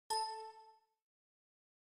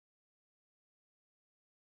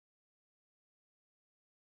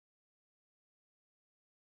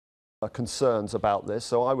concerns about this.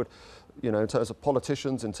 So I would, you know, in terms of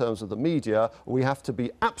politicians, in terms of the media, we have to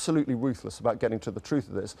be absolutely ruthless about getting to the truth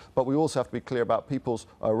of this, but we also have to be clear about people's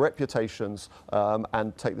reputations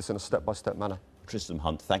and take this in a step-by-step manner. Tristram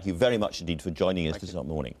Hunt, thank you very much indeed for joining us this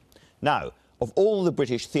morning. Now, of all the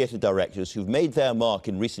British theatre directors who've made their mark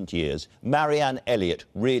in recent years, Marianne Elliott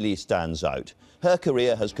really stands out. Her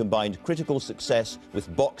career has combined critical success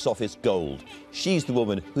with box office gold. She's the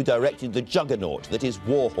woman who directed the juggernaut that is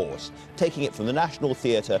War Horse, taking it from the National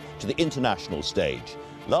Theatre to the international stage.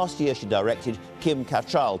 Last year she directed Kim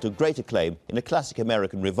Cattrall to great acclaim in a classic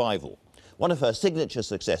American revival. One of her signature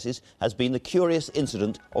successes has been The Curious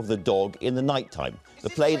Incident of the Dog in the Nighttime, the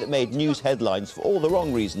play that made news headlines for all the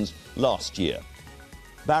wrong reasons last year.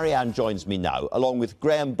 Marianne joins me now, along with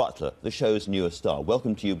Graham Butler, the show's newest star.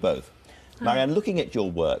 Welcome to you both. Marianne, looking at your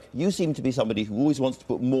work, you seem to be somebody who always wants to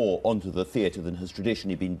put more onto the theatre than has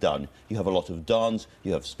traditionally been done. You have a lot of dance,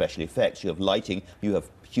 you have special effects, you have lighting, you have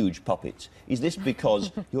huge puppets. Is this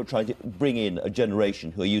because you're trying to bring in a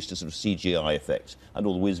generation who are used to sort of CGI effects and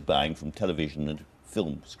all the whiz-bang from television and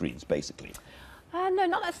film screens, basically? No,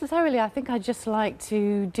 not necessarily. I think I just like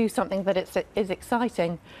to do something that is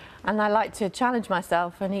exciting, and I like to challenge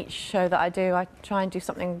myself. And each show that I do, I try and do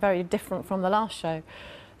something very different from the last show.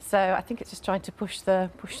 So I think it's just trying to push the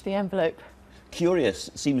envelope. Curious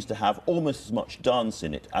seems to have almost as much dance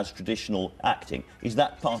in it as traditional acting. Is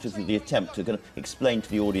that part of the attempt to kind of explain to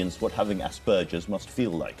the audience what having Asperger's must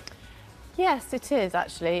feel like? Yes, it is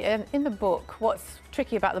actually. In the book, what's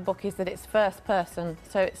tricky about the book is that it's first person,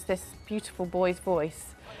 so it's this beautiful boy's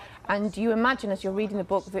voice. And you imagine as you're reading the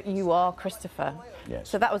book that you are Christopher. Yes.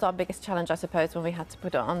 So that was our biggest challenge, I suppose, when we had to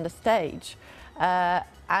put it on the stage.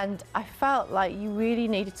 And I felt like you really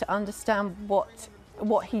needed to understand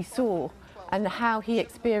what he saw and how he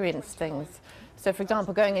experienced things. So, for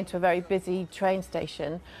example, going into a very busy train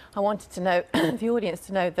station, I wanted to know the audience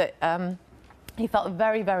to know that he felt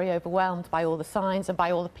very, very overwhelmed by all the signs and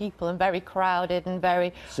by all the people, and very crowded and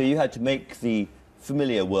very... So you had to make the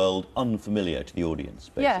familiar world unfamiliar to the audience,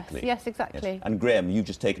 basically. Yes, exactly. Yes. And Graham, you've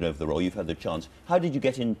just taken over the role, you've had the chance. How did you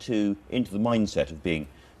get into the mindset of being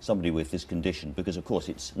somebody with this condition? Because, of course,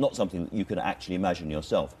 it's not something that you can actually imagine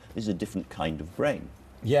yourself. This is a different kind of brain.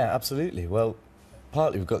 Yeah, absolutely. Well,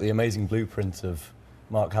 partly we've got the amazing blueprint of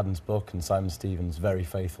Mark Haddon's book and Simon Stevens' very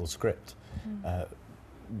faithful script.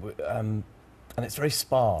 And it's very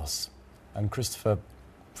sparse. And Christopher,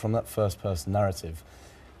 from that first-person narrative,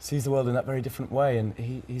 sees the world in that very different way. And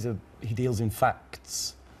he deals in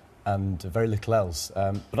facts and very little else.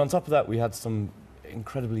 But on top of that, we had some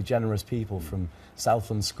incredibly generous people from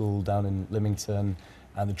Southland School down in Lymington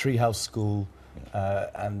and the Treehouse School,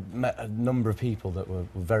 and met a number of people that were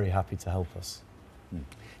very happy to help us.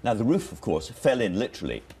 Now, the roof, of course, fell in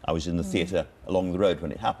literally. I was in the theatre along the road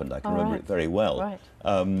when it happened. I can remember it very well.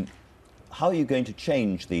 Right. How are you going to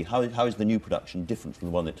change how is the new production different from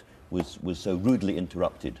the one that was so rudely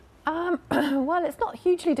interrupted? Well, it's not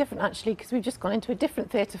hugely different, actually, because we've just gone into a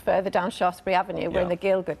different theatre further down Shaftesbury Avenue. We're in the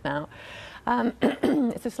Gielgud now.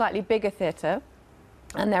 It's a slightly bigger theatre,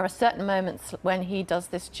 and there are certain moments when he does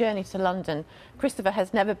this journey to London. Christopher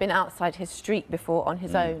has never been outside his street before on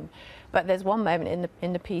his own, but there's one moment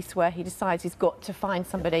in the piece where he decides he's got to find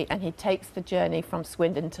somebody, and he takes the journey from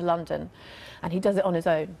Swindon to London, and he does it on his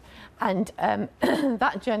own. And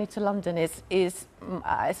that journey to London is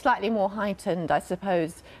slightly more heightened, I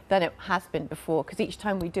suppose, than it has been before, because each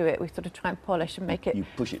time we do it, we sort of try and polish and make it... You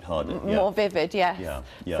push it harder. More vivid, yes.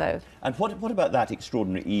 Yeah. So. And what about that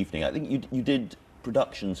extraordinary evening? I think you did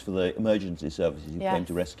productions for the emergency services. You came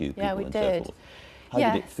to rescue people and so forth. How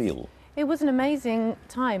did it feel? It was an amazing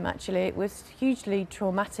time, actually. It was hugely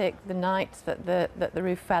traumatic, the night that the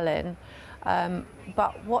roof fell in.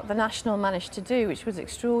 But what the National managed to do, which was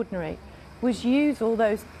extraordinary, was use all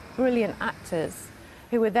those brilliant actors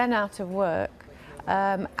who were then out of work.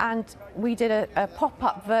 And we did a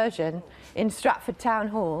pop-up version in Stratford Town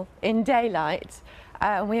Hall in daylight.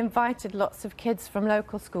 And we invited lots of kids from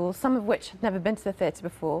local schools, some of which had never been to the theatre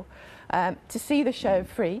before, to see the show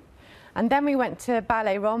free. And then we went to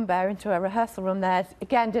Ballet Rambert, into a rehearsal room there,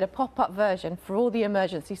 again did a pop-up version for all the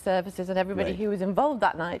emergency services and everybody who was involved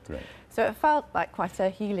that night. So it felt like quite a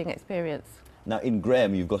healing experience. Now, in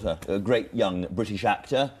Graham, you've got a great young British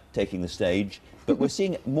actor taking the stage, but we're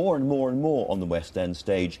seeing more and more and more on the West End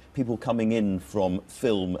stage, people coming in from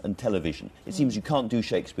film and television. It seems you can't do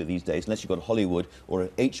Shakespeare these days unless you've got a Hollywood or an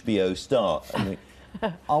HBO star. I mean,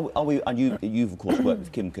 are we, and you've, of course, worked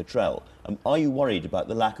with Kim Cattrall. Are you worried about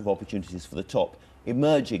the lack of opportunities for the top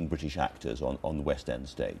emerging British actors on the West End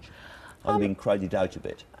stage? Are they being crowded out a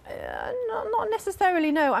bit? Not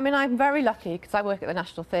necessarily, no. I mean, I'm very lucky because I work at the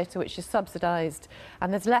National Theatre, which is subsidised,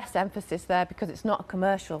 and there's less emphasis there because it's not a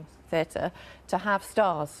commercial theatre to have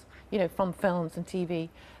stars, you know, from films and TV.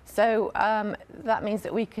 So that means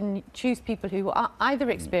that we can choose people who are either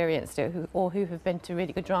experienced or who have been to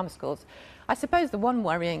really good drama schools. I suppose the one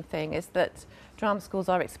worrying thing is that drama schools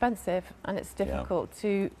are expensive and it's difficult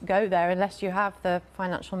to go there unless you have the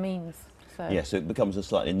financial means. So. Yes, so it becomes a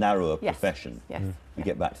slightly narrower profession. Yes. We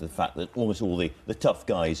get back to the fact that almost all the tough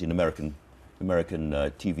guys in American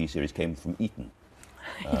TV series came from Eton.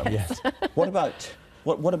 Yes. What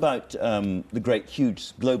about the great,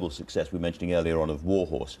 huge global success we were mentioning earlier on of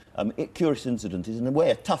Warhorse? Curious Incident is in a way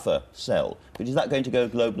a tougher sell, but is that going to go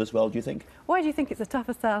global as well, do you think? Why do you think it's a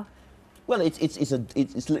tougher sell? Well,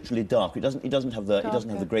 it's literally dark. It doesn't have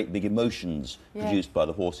the great big emotions produced by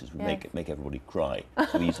the horses, which make everybody cry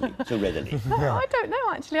so easily, so readily. I don't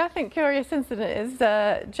know actually. I think Curious Incident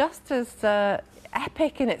is just as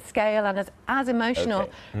epic in its scale and as emotional,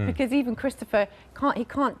 because even Christopher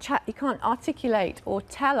can't articulate or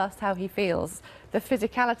tell us how he feels. The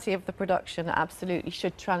physicality of the production absolutely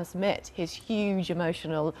should transmit his huge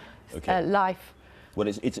emotional life. Well,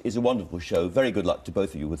 it's a wonderful show. Very good luck to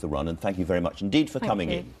both of you with the run, and thank you very much indeed for coming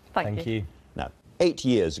in. Thank you. Now, 8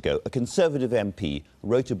 years ago, a Conservative MP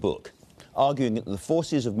wrote a book arguing that the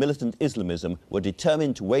forces of militant Islamism were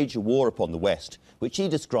determined to wage a war upon the West, which he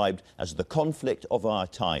described as the conflict of our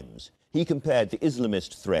times. He compared the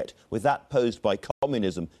Islamist threat with that posed by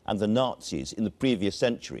communism and the Nazis in the previous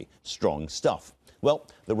century. Strong stuff. Well,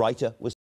 the writer was